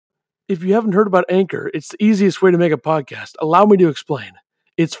If you haven't heard about Anchor, it's the easiest way to make a podcast. Allow me to explain.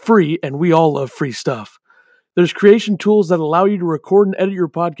 It's free, and we all love free stuff. There's creation tools that allow you to record and edit your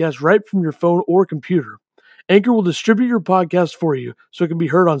podcast right from your phone or computer. Anchor will distribute your podcast for you so it can be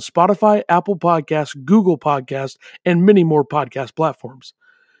heard on Spotify, Apple Podcasts, Google Podcasts, and many more podcast platforms.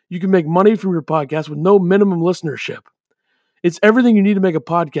 You can make money from your podcast with no minimum listenership. It's everything you need to make a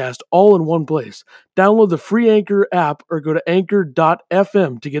podcast all in one place. Download the free Anchor app or go to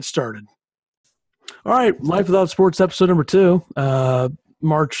anchor.fm to get started. All right, Life Without Sports episode number 2,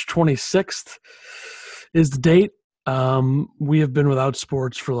 March 26th is the date. We have been without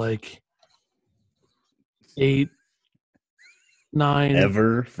sports for like 8,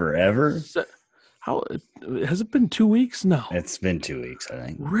 9. Forever? How has it been 2 weeks? No. It's been 2 weeks, I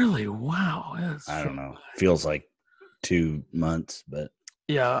think. Really? Wow. I don't know. Feels like 2 months, but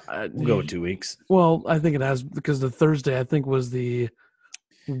yeah, we'll go with 2 weeks. Well, I think it has because the Thursday I think was the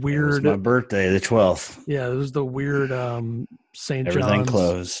weird. It was my birthday, the 12th. Yeah, it was the weird St. John's. Everything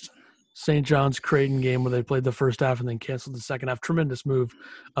closed. St. John's Creighton game where they played the first half and then canceled the second half. Tremendous move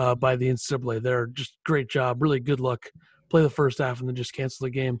by the NCAA there. Just great job. Really good luck. Play the first half and then just cancel the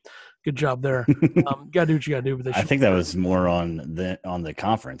game. Good job there. Gotta do what you gotta do. But I think that was more on the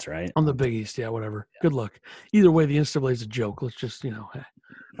conference, right? On the Big East, yeah, whatever. Yeah. Good luck. Either way, the NCAA is a joke. Let's just,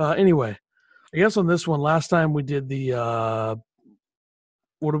 anyway, I guess on this one, last time we did the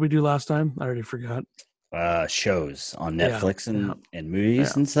what did we do last time? I already forgot. Shows on Netflix and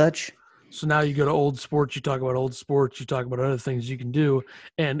movies and such. So now you go to old sports, you talk about old sports, you talk about other things you can do,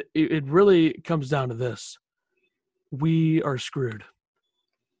 and it really comes down to this. We are screwed.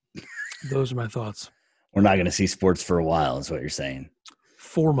 Those are my thoughts. We're not going to see sports for a while, is what you're saying.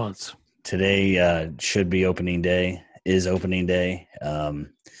 4 months. Today should be opening day, is opening day,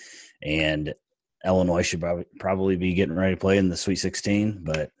 and Illinois should probably be getting ready to play in the Sweet 16,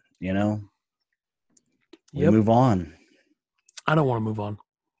 but, we move on. I don't want to move on.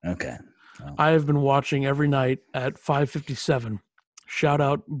 Okay. Well. I have been watching every night at 5:57. Shout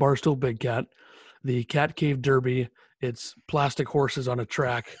out Barstool Big Cat, the Cat Cave Derby. It's plastic horses on a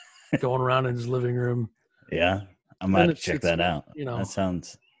track going around in his living room. Yeah, I might check that out. That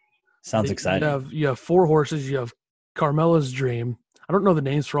sounds exciting. You have 4 horses. You have Carmela's Dream. I don't know the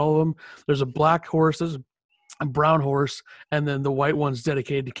names for all of them. There's a black horse, there's a brown horse, and then the white one's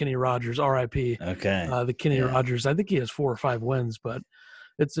dedicated to Kenny Rogers, R.I.P. Okay. The Kenny Rogers. I think he has 4 or 5 wins, but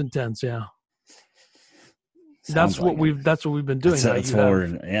it's intense. Yeah. That's what we've been doing.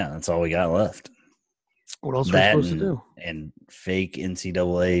 That's all we got left. What else are we supposed to do? And fake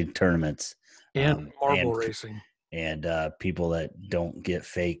NCAA tournaments. And marble racing. And people that don't get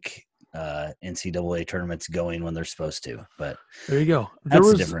fake NCAA tournaments going when they're supposed to. But there you go. That's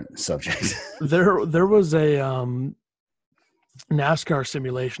a different subject. There was a NASCAR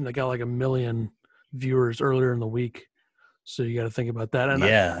simulation that got like 1 million viewers earlier in the week. So you got to think about that. And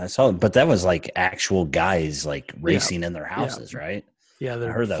I saw it, but that was like actual guys like racing in their houses, right? Yeah,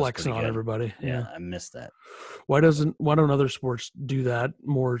 they're flexing on everybody. Yeah, I missed that. Why don't other sports do that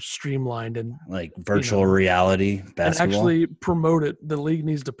more streamlined and like virtual reality basketball? And actually promote it. The league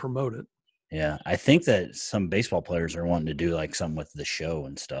needs to promote it. Yeah, I think that some baseball players are wanting to do like something with the show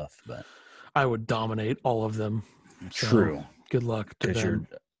and stuff, but I would dominate all of them. True. So, good luck to them. Because you're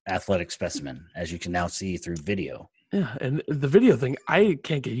athletic specimen, as you can now see through video. Yeah, and the video thing, I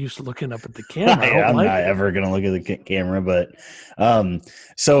can't get used to looking up at the camera. I'm not ever going to look at the camera, but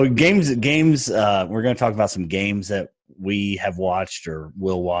so games. We're going to talk about some games that we have watched or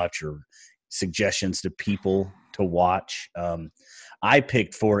will watch, or suggestions to people to watch. I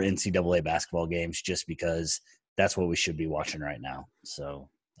picked 4 NCAA basketball games just because that's what we should be watching right now. So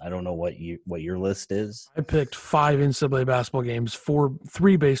I don't know what your list is. I picked 5 NCAA basketball games,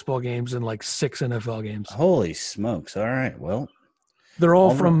 3 baseball games, and like 6 NFL games. Holy smokes! All right, well, they're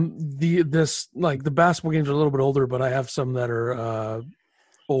all from the basketball games are a little bit older, but I have some that are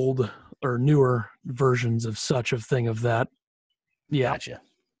old or newer versions of such a thing of that. Yeah, gotcha.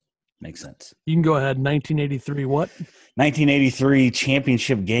 Makes sense. You can go ahead. 1983. What? 1983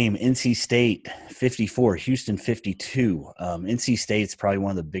 championship game. NC State 54, Houston 52. NC State's probably one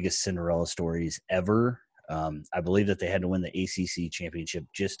of the biggest Cinderella stories ever. I believe that they had to win the ACC championship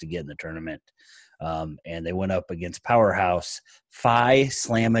just to get in the tournament. And they went up against powerhouse Phi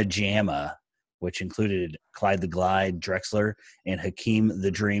Slamma Jamma, which included Clyde the Glide Drexler and Hakeem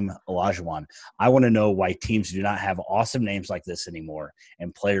the Dream Olajuwon. I want to know why teams do not have awesome names like this anymore,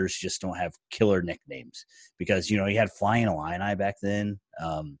 and players just don't have killer nicknames. Because, you had Flying Illini back then.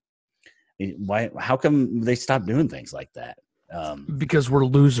 How come they stopped doing things like that? Because we're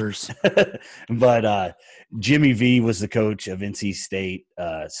losers. But Jimmy V was the coach of NC State.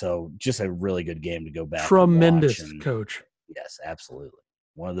 So just a really good game to go back. Tremendous coach. Yes, absolutely.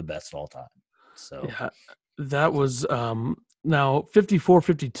 One of the best all time. So yeah, that was now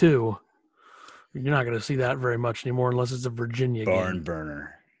 54-52. You're not going to see that very much anymore unless it's a Virginia barn game.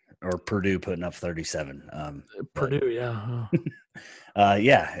 burner. Or Purdue putting up 37. Purdue, yeah.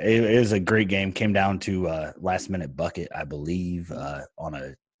 Yeah, it was a great game. Came down to last-minute bucket, I believe, on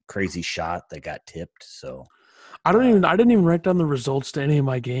a crazy shot that got tipped. So I didn't even write down the results to any of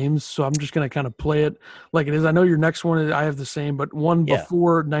my games, so I'm just going to kind of play it like it is. I know your next one, I have the same, but one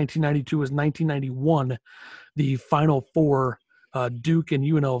before 1992 was 1991, the Final Four, Duke and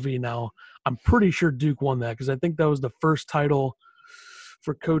UNLV. Now, I'm pretty sure Duke won that because I think that was the first title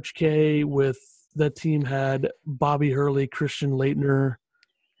for Coach K. With that team had Bobby Hurley, Christian Laettner,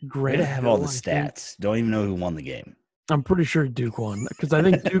 Grant. Way to have all the stats. Don't even know who won the game. I'm pretty sure Duke won because I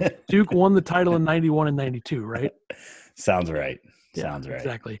think Duke won the title in 91 and 92, right? Sounds right. Yeah, Sounds right.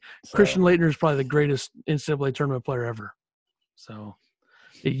 Exactly. So, Christian Laettner is probably the greatest NCAA tournament player ever. So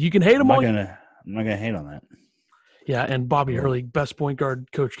you can hate him all. I'm not gonna hate on that. Yeah, and Bobby Hurley, best point guard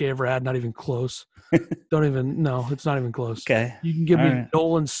Coach K ever had, not even close. It's not even close. Okay. You can give me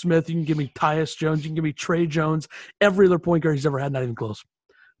Nolan Smith, you can give me Tyus Jones, you can give me Trey Jones, every other point guard he's ever had, not even close.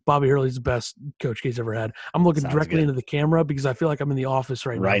 Bobby Hurley's the best Coach K's ever had. I'm looking directly into the camera because I feel like I'm in the office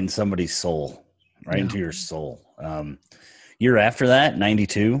right now. Right in somebody's soul. Right into your soul. Year after that,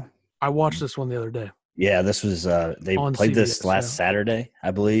 92. I watched this one the other day. Yeah, this was they on played CBS, this last Saturday,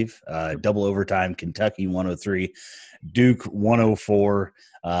 I believe. Double overtime, Kentucky 103, Duke 104.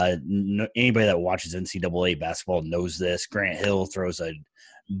 Anybody that watches NCAA basketball knows this. Grant Hill throws a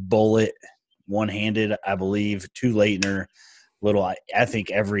bullet one-handed, I believe, to Laettner. I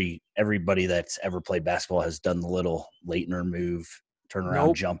think everybody that's ever played basketball has done the little Laettner move,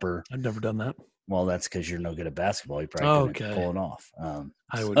 turnaround jumper. I've never done that. Well, that's because you're no good at basketball. You probably couldn't pull it off.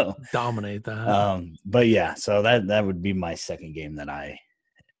 I would dominate that. But yeah, so that would be my second game that I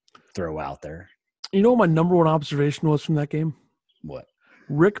throw out there. You know what my number one observation was from that game? What?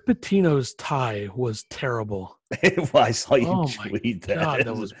 Rick Pitino's tie was terrible. Well, I saw you tweet that. God,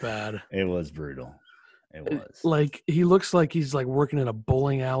 that was bad. It was brutal. It was. Like, he looks like he's like working in a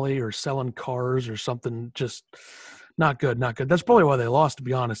bowling alley or selling cars or something. Just not good, not good. That's probably why they lost, to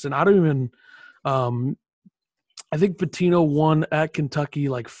be honest. And I don't even I think Pitino won at Kentucky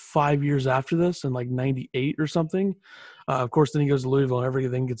like 5 years after this in like 98 or something. Of course, then he goes to Louisville and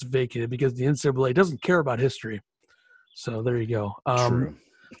everything gets vacated because the NCAA doesn't care about history. So there you go. True.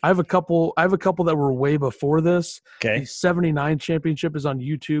 I have a couple that were way before this. Okay. The 79 championship is on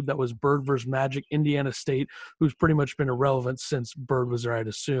YouTube. That was Bird versus Magic, Indiana State, who's pretty much been irrelevant since Bird was there, I'd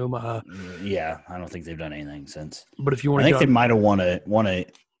assume. Yeah, I don't think they've done anything since. But if you want I think they might have won a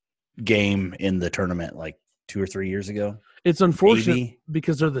game in the tournament like 2 or 3 years ago. It's unfortunate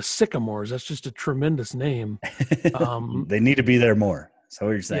because they're the Sycamores. That's just a tremendous name. They need to be there more. So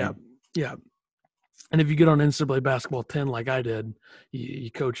what you're saying? Yeah. And if you get on NCAA Basketball 10 like I did, you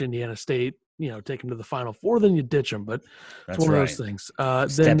coach Indiana State, take them to the Final Four, then you ditch them. But it's one of those things.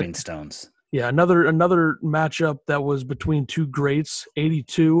 Stepping stones. Yeah, another matchup that was between two greats,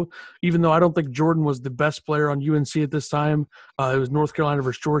 82. Even though I don't think Jordan was the best player on UNC at this time, it was North Carolina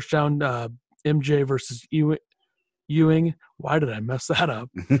versus Georgetown, MJ versus Ewing. Why did I mess that up?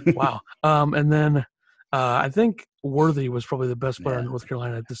 Wow. And then I think Worthy was probably the best player in North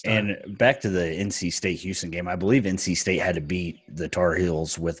Carolina at this time. And back to the NC State-Houston game, I believe NC State had to beat the Tar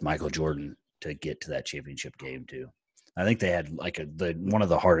Heels with Michael Jordan to get to that championship game too. I think they had like one of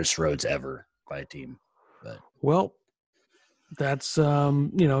the hardest roads ever by a team. But well, that's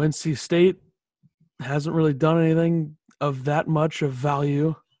NC State hasn't really done anything of that much of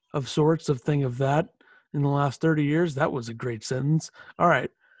value of sorts of thing of that in the last 30 years. That was a great sentence. All right.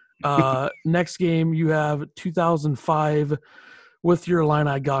 Next game, you have 2005 with your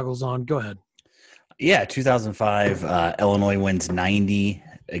Illini goggles on. Go ahead. Yeah, 2005, Illinois wins 90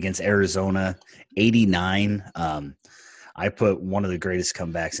 against Arizona, 89. I put one of the greatest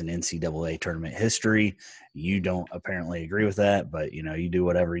comebacks in NCAA tournament history. You don't apparently agree with that, but, you do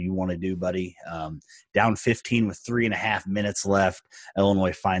whatever you want to do, buddy. Down 15 with 3.5 minutes left.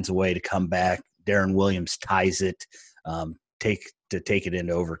 Illinois finds a way to come back. Darren Williams ties it, take it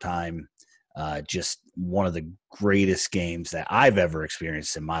into overtime. Just one of the greatest games that I've ever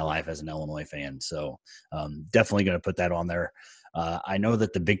experienced in my life as an Illinois fan. So definitely going to put that on there. I know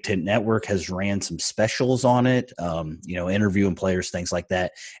that the Big Ten Network has ran some specials on it, interviewing players, things like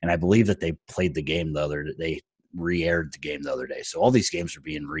that. And I believe that they played the game re-aired the game the other day. So all these games are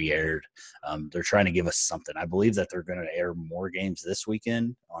being re-aired. They're trying to give us something. I believe that they're going to air more games this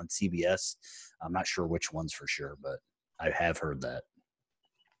weekend on CBS. I'm not sure which ones for sure, but I have heard that.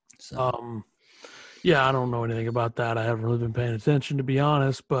 So. Yeah, I don't know anything about that. I haven't really been paying attention, to be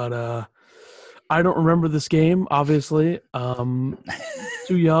honest, but I don't remember this game, obviously.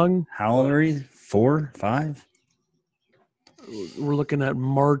 Too young. How old are you? 4, 5? We're looking at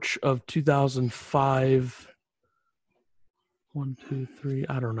March of 2005. 1, 2, 3.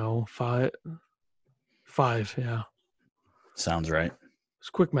 I don't know. 5. Yeah. Sounds right. It's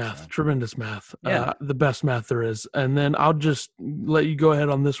quick math, tremendous math, Yeah. the best math there is. And then I'll just let you go ahead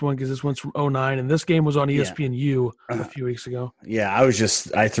on this one because this one's from 2009, and this game was on ESPNU a few weeks ago. Yeah, I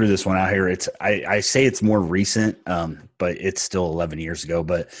threw this one out here. I say it's more recent, but it's still 11 years ago.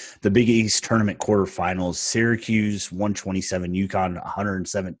 But the Big East Tournament quarterfinals, Syracuse 127, UConn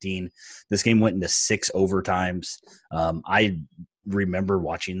 117. This game went into 6 overtimes. I remember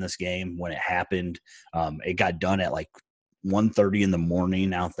watching this game when it happened. It got done at like 1:30 in the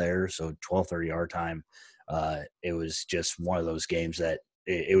morning out there, so 12:30 our time. It was just one of those games that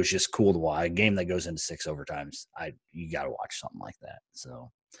it was just cool to watch. A game that goes into 6 overtimes, you got to watch something like that. So,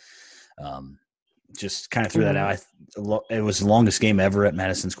 just kind of threw that out. It was the longest game ever at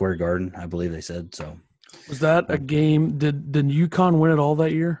Madison Square Garden, I believe they said. So, was that a game? Did UConn win it all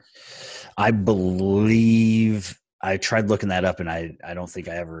that year? I believe. I tried looking that up, and I don't think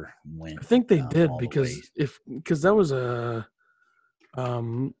I ever went. I think they did because that was a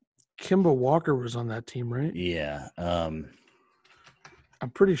Kemba Walker was on that team, right? Yeah. I'm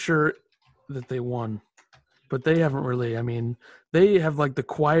pretty sure that they won, but they haven't really. I mean, they have like the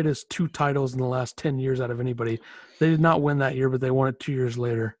quietest 2 titles in the last 10 years out of anybody. They did not win that year, but they won it 2 years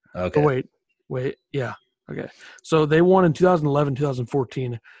later. Okay. Oh, wait. Yeah. Okay. So they won in 2011,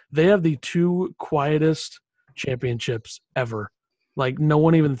 2014. They have the 2 quietest championships ever. Like no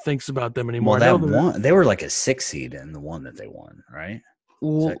one even thinks about them anymore. Well, that one, they were like a 6 seed in the one that they won, right?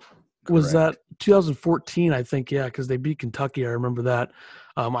 Well, was that 2014? I think, yeah, because they beat Kentucky. I remember that.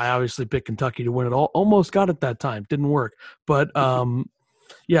 I obviously picked Kentucky to win it all. Almost got it that time. Didn't work. But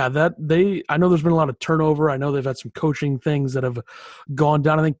yeah, I know there's been a lot of turnover. I know they've had some coaching things that have gone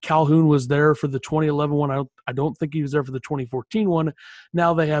down. I think Calhoun was there for the 2011 one. I don't think he was there for the 2014 one.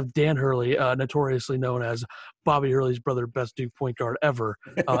 Now they have Dan Hurley, notoriously known as Bobby Hurley's brother, best Duke point guard ever,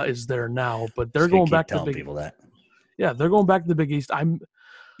 is there now. But they're going back to the Big people that. Yeah, they're going back to the Big East. I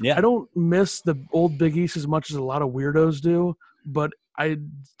don't miss the old Big East as much as a lot of weirdos do, but I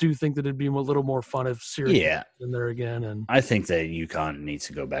do think that it'd be a little more fun if Syracuse in there again. And I think that UConn needs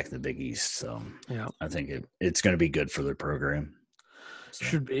to go back to the Big East. So yeah, I think it's going to be good for their program. So.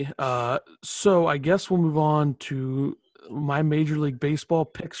 Should be. So I guess we'll move on to my Major League Baseball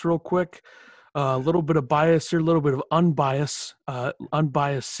picks real quick. A little bit of bias here, a little bit of unbiased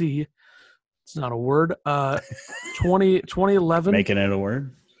C. It's not a word. 2011. Making it a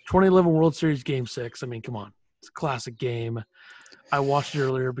word. 2011 World Series Game 6. I mean, come on. It's a classic game. I watched it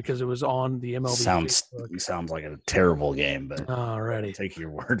earlier because it was on the MLB. Sounds like a terrible game, but alrighty. I'll take your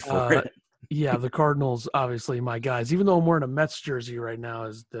word for it. Yeah, the Cardinals, obviously my guys, even though I'm wearing a Mets jersey right now,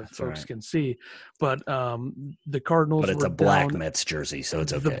 as the folks can see, but the Cardinals. But it's a black Mets jersey, so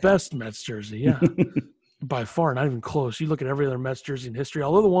it's okay. The best Mets jersey, yeah. By far, not even close. You look at every other Mets jersey in history,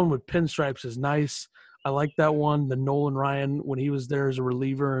 although the one with pinstripes is nice. I like that one. The Nolan Ryan, when he was there as a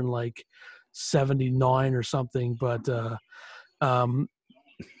reliever in like 79 or something, but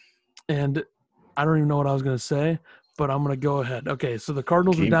and I don't even know what I was going to say, but I'm going to go ahead. Okay, so the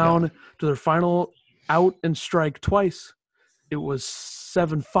Cardinals are down to their final out and strike twice. It was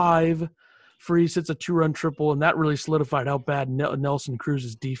 7-5. Freese hits a 2-run triple, and that really solidified how bad Nelson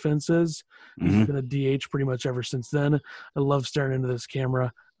Cruz's defense is. He's been a DH pretty much ever since then. I love staring into this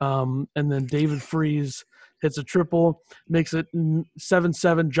camera. And then David Freese hits a triple, makes it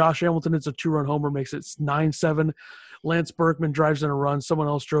 7-7. Josh Hamilton hits a 2-run homer, makes it 9-7. Lance Berkman drives in a run. Someone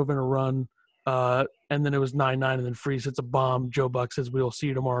else drove in a run. And then it was 9-9, and then Freese hits a bomb. Joe Buck says, "We'll see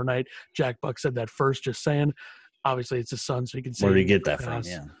you tomorrow night." Jack Buck said that first, just saying. Obviously, it's his son, so he can say. Where did he get that from?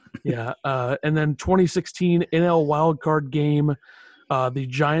 Yeah. Yeah. And then 2016 NL wildcard game, the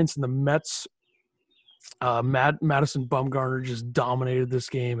Giants and the Mets. Madison Bumgarner just dominated this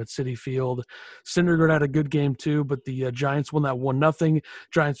game at Citi Field. Syndergaard had a good game too, but the Giants won that 1-0.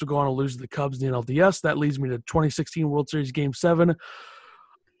 Giants will go on to lose to the Cubs in the NLDS. That leads me to 2016 World Series Game 7.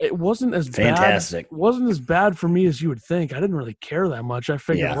 It wasn't as fantastic. It wasn't as bad for me as you would think. I didn't really care that much. I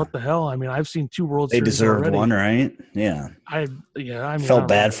figured, what the hell? I mean, I've seen 2 World Series. They deserved already. one, right? Yeah. I mean, felt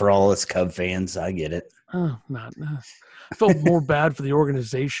bad for all us Cub fans. I get it. Not. I felt more bad for the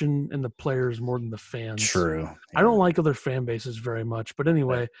organization and the players more than the fans. True. I don't like other fan bases very much, but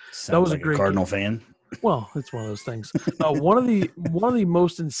anyway, that Sounds was like a great Cardinal game. fan. Well, it's one of those things. One of the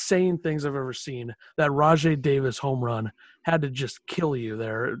most insane things I've ever seen, that Rajay Davis home run had to just kill you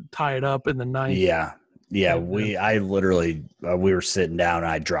there, tie it up in the ninth. Yeah. I literally we were sitting down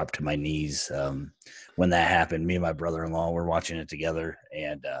and I dropped to my knees when that happened. Me and my brother-in-law were watching it together,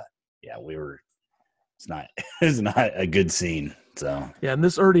 and we were. It's not a good scene. So yeah, and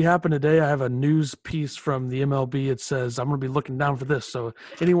this already happened today. I have a news piece from the MLB. It says I'm going to be looking down for this. So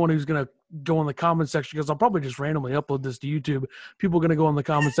anyone who's going to go in the comment section, because I'll probably just randomly upload this to YouTube, people are going to go in the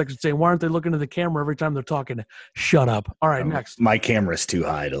comment section saying, why aren't they looking at the camera every time they're talking? Shut up. All right, next. My camera's too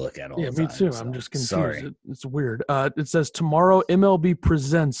high to look at all the time. Yeah, me too. So. I'm just confused. Sorry. It's weird. It says tomorrow MLB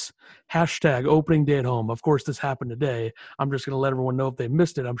presents hashtag opening day at home. Of course, this happened today. I'm just going to let everyone know if they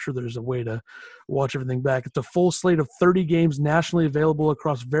missed it. I'm sure there's a way to watch everything back. It's a full slate of 30 games nationally available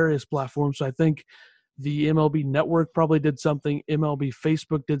across various platforms. So I think the MLB Network probably did something. MLB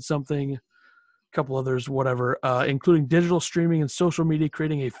Facebook did something. A couple others, whatever, including digital streaming and social media,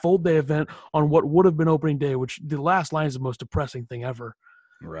 creating a full day event on what would have been opening day, which the last line is the most depressing thing ever.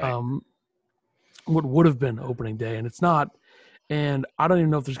 Right. What would have been opening day, and it's not. And I don't even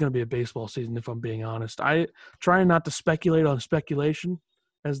know if there's going to be a baseball season, if I'm being honest. I try not to speculate on speculation,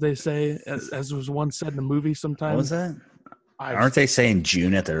 as they say, as was once said in a movie sometimes. What was that? Aren't they saying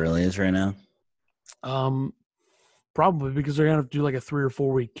June at the earliest right now? Probably because they're going to have to do like a 3 or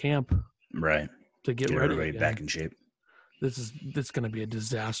 4 week camp. Right. To get ready everybody back in shape. This going to be a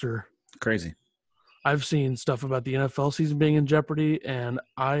disaster. Crazy. I've seen stuff about the NFL season being in jeopardy, and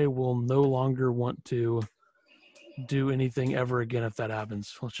I will no longer want to do anything ever again if that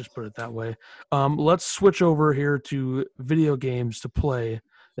happens. Let's just put it that way. Let's switch over here to video games to play.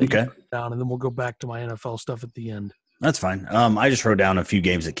 Okay. Down, and then we'll go back to my NFL stuff at the end. That's fine. I just wrote down a few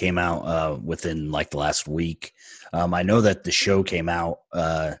games that came out within like the last week. I know that the show came out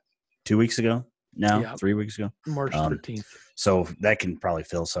 2 weeks ago. Now, 3 weeks ago, March 13th. So that can probably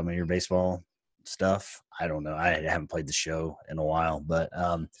fill some of your baseball stuff. I don't know. I haven't played the show in a while, but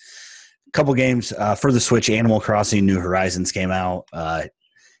a couple games for the Switch. Animal Crossing: New Horizons came out.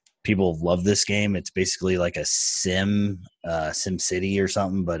 People love this game. It's basically like a Sim City or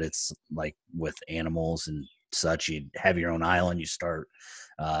something, but it's like with animals and such. You have your own island. You start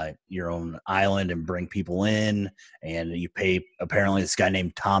your own island and bring people in, and you pay apparently this guy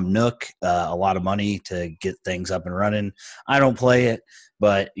named Tom Nook a lot of money to get things up and running. I don't play it,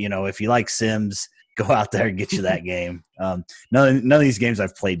 but if you like Sims, go out there and get you that game. None of these games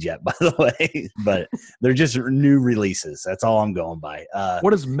I've played yet, by the way, but they're just new releases. That's all I'm going by.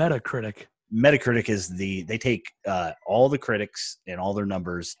 What is Metacritic? Metacritic is they take all the critics and all their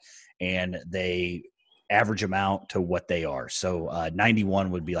numbers, and they average them out to what they are. So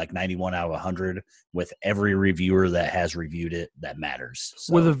 91 would be like 91 out of 100 with every reviewer that has reviewed it that matters.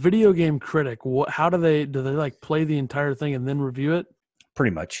 So, with a video game critic, how do they like play the entire thing and then review it?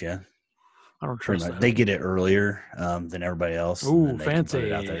 Pretty much, yeah. I don't trust that. They get it earlier than everybody else. Ooh, fancy. Put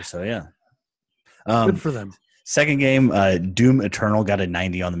it out there. So yeah. Good for them. Second game, Doom Eternal got a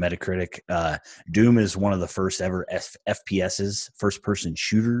 90 on the Metacritic. Doom is one of the first ever FPSs, first-person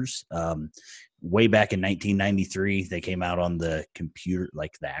shooters. Way back in 1993, they came out on the computer,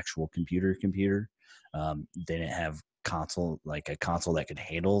 like the actual computer. They didn't have a console that could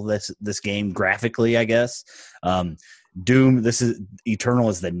handle this game graphically, I guess. Doom, Eternal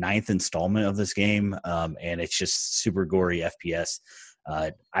is the 9th installment of this game, and it's just super gory FPS.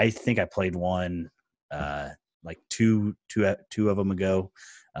 I think I played one like two of them ago.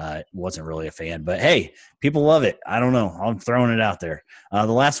 Wasn't really a fan, but hey, people love it. I don't know. I'm throwing it out there. The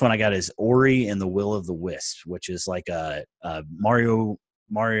last one I got is Ori and the Will of the Wisp, which is like a Mario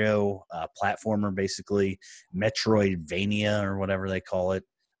platformer, basically Metroidvania or whatever they call it.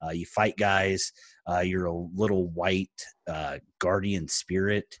 You fight guys. You're a little white guardian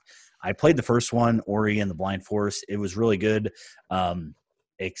spirit. I played the first one, Ori and the Blind Forest. It was really good,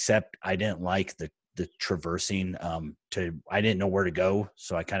 except I didn't like the traversing. I didn't know where to go,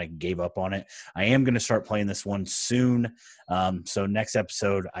 so I kind of gave up on it. I am going to start playing this one soon. So next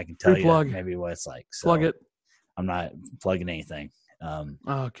episode, I can tell you maybe what it's like. So plug it. I'm not plugging anything.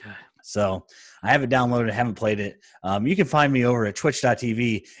 Okay. So I have it downloaded. I haven't played it. You can find me over at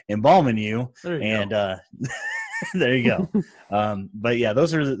twitch.tv embalming you. There you go. But yeah,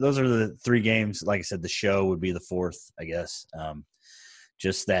 those are the three games. Like I said, the show would be the fourth, I guess.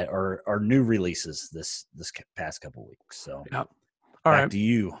 Just that are new releases this past couple weeks. So yeah. Back to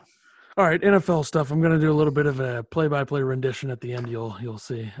you. All right, NFL stuff. I'm going to do a little bit of a play-by-play rendition at the end. You'll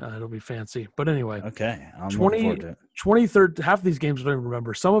see. It'll be fancy. But anyway, Okay, I'm looking forward to it. 23rd. Half of these games I don't even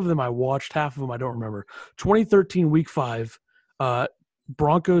remember. Some of them I watched. Half of them I don't remember. 2013 Week 5,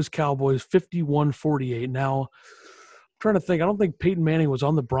 Broncos Cowboys 51-48. Now, I'm trying to think. I don't think Peyton Manning was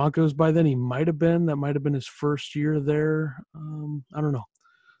on the Broncos by then. He might have been. That might have been his first year there. I don't know.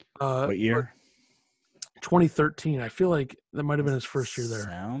 What year? 2013. I feel like that might have been his first year there.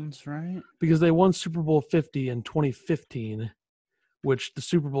 Sounds right. Because they won Super Bowl 50 in 2015, which the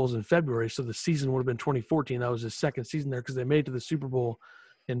Super Bowl is in February, so the season would have been 2014. That was his second season there because they made it to the Super Bowl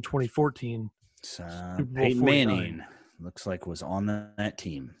in 2014. So Peyton Manning looks like was on that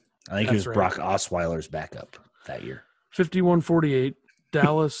team. I think he was right. Brock Osweiler's backup that year. 51-48.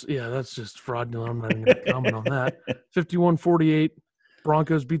 Dallas, yeah, that's just fraudulent. I'm not even going to comment on that. 51-48.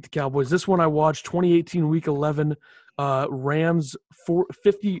 Broncos beat the Cowboys. This one I watched, 2018 Week 11, Rams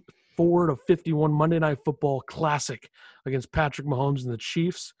 54-51 Monday Night Football Classic against Patrick Mahomes and the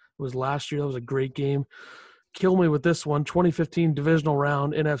Chiefs. It was last year. That was a great game. Kill me with this one, 2015 Divisional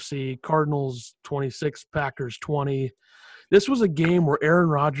Round, NFC, Cardinals 26, Packers 20. This was a game where Aaron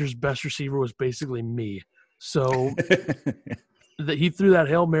Rodgers' best receiver was basically me. So he threw that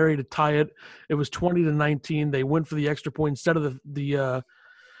Hail Mary to tie it. It was 20-19. They went for the extra point instead of the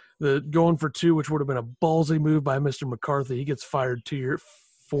going for two, which would have been a ballsy move by Mr. McCarthy. He gets fired 3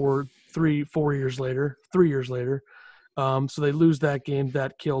 years later. So they lose that game.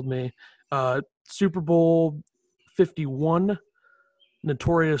 That killed me. Super Bowl 51,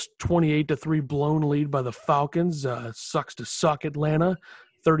 notorious 28-3 blown lead by the Falcons. Sucks to suck, Atlanta.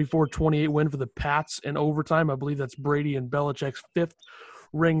 34-28 win for the Pats in overtime. I believe that's Brady and Belichick's 5th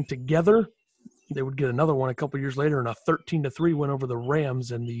ring together. They would get another one a couple years later in a 13-3 win over the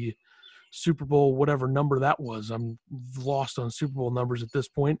Rams in the Super Bowl, whatever number that was. I'm lost on Super Bowl numbers at this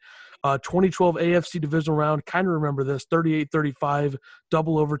point. 2012 AFC Divisional Round, kind of remember this, 38-35,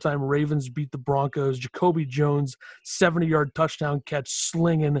 double overtime. Ravens beat the Broncos. Jacoby Jones, 70-yard touchdown catch,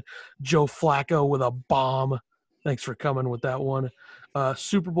 slinging Joe Flacco with a bomb. Thanks for coming with that one.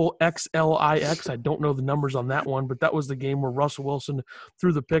 Super Bowl XLIX. I don't know the numbers on that one, but that was the game where Russell Wilson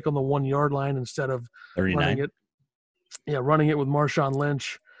threw the pick on the 1-yard line instead of 39. running it with Marshawn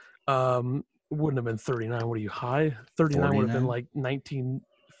Lynch. Wouldn't have been 39. What are you, high? 39 49? Would have been like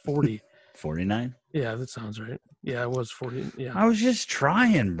 1940. 49? Yeah, that sounds right. Yeah, it was 40. Yeah. I was just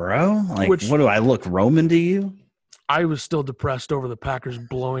trying, bro. What do I look Roman to you? I was still depressed over the Packers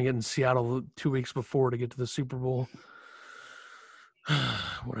blowing it in Seattle 2 weeks before to get to the Super Bowl.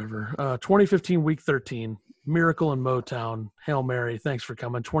 Whatever. 2015 Week 13, Miracle in Motown, Hail Mary, thanks for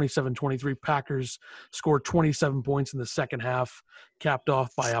coming. 27-23, Packers scored 27 points in the second half, capped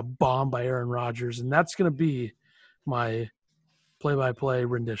off by a bomb by Aaron Rodgers, and that's going to be my play-by-play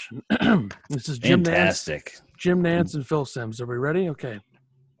rendition. This is Jim Nantz and Phil Simms. Are we ready? Okay.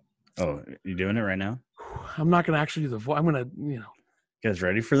 Oh, you doing it right now? I'm not going to actually do the voice. I'm going to, You guys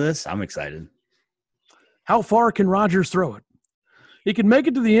ready for this? I'm excited. How far can Rodgers throw it? He can make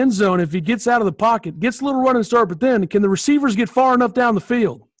it to the end zone if he gets out of the pocket, gets a little running start, but then can the receivers get far enough down the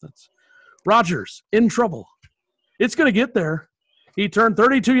field? That's Rodgers in trouble. It's going to get there. He turned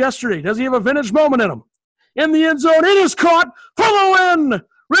 32 yesterday. Does he have a vintage moment in him? In the end zone, it is caught for the win.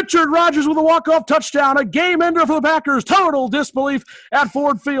 Richard Rodgers with a walk-off touchdown, a game ender for the Packers. Total disbelief at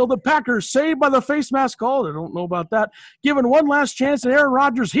Ford Field. The Packers saved by the face mask call. I don't know about that. Given one last chance, and Aaron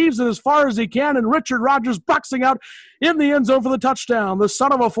Rodgers heaves it as far as he can, and Richard Rodgers boxing out in the end zone for the touchdown. The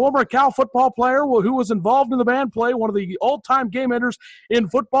son of a former Cal football player who was involved in the band play, one of the all-time game enders in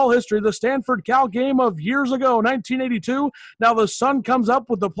football history, the Stanford-Cal game of years ago, 1982. Now the son comes up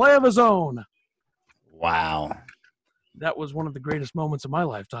with the play of his own. Wow. That was one of the greatest moments of my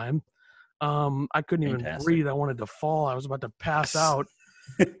lifetime. I couldn't even breathe. I wanted to fall. I was about to pass out,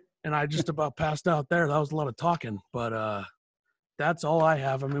 and I just about passed out there. That was a lot of talking, but that's all I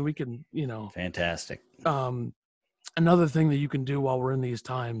have. I mean, we can, Fantastic. Another thing that you can do while we're in these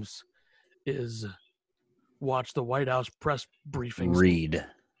times is watch the White House press briefings. Read.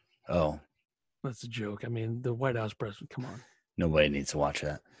 Oh. That's a joke. I mean, the White House press, come on. Nobody needs to watch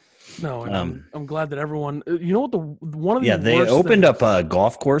that. No, and I'm glad that everyone. You know what? They opened up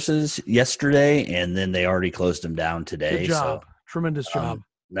golf courses yesterday, and then they already closed them down today. Good job, tremendous job.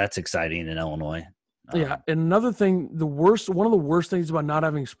 That's exciting in Illinois. Yeah, and another thing, one of the worst things about not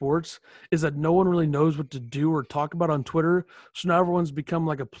having sports is that no one really knows what to do or talk about on Twitter. So now everyone's become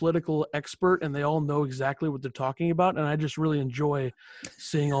like a political expert, and they all know exactly what they're talking about. And I just really enjoy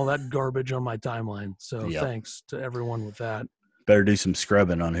seeing all that garbage on my timeline. So Thanks to everyone with that. Better do some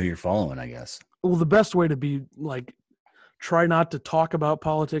scrubbing on who you're following, I guess. Well, the best way to be try not to talk about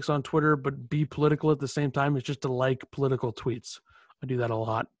politics on Twitter, but be political at the same time. It's just to like political tweets. I do that a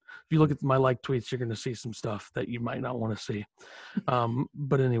lot. If you look at my like tweets, you're going to see some stuff that you might not want to see.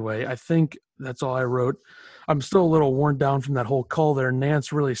 But anyway, I think that's all I wrote. I'm still a little worn down from that whole call there.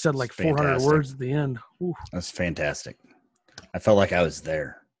 Nance really said like 400 words at the end. Ooh. That's fantastic. I felt like I was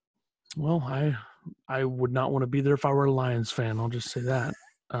there. Well, I would not want to be there if I were a Lions fan. I'll just say that.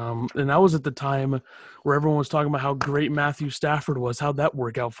 And that was at the time where everyone was talking about how great Matthew Stafford was. How'd that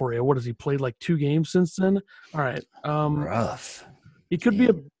work out for you? What has he played like 2 games since then? All right. Rough. You could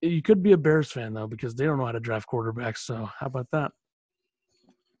be a Bears fan though, because they don't know how to draft quarterbacks. So how about that?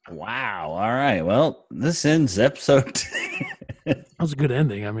 Wow. All right. Well, this ends episode. That was a good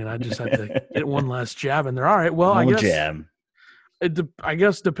ending. I mean, I just had to get one last jab in there. All right. Well, I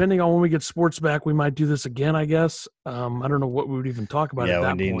guess depending on when we get sports back, we might do this again, I guess. I don't know what we would even talk about at that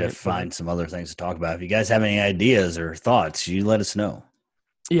point. Yeah, we need to find some other things to talk about. If you guys have any ideas or thoughts, you let us know.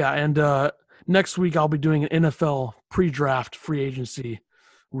 Yeah, and next week I'll be doing an NFL pre-draft free agency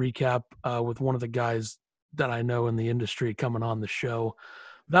recap with one of the guys that I know in the industry coming on the show.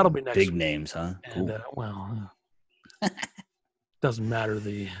 That'll be next week. Big names, huh? And, cool. Doesn't matter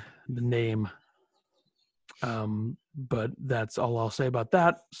the name. But that's all I'll say about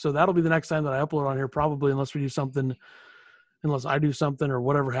that. So that'll be the next time that I upload on here, probably, unless I do something or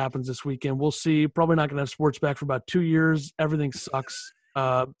whatever happens this weekend. We'll see. Probably not going to have sports back for about 2 years. Everything sucks.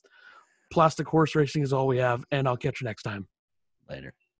 Plastic horse racing is all we have, and I'll catch you next time. Later.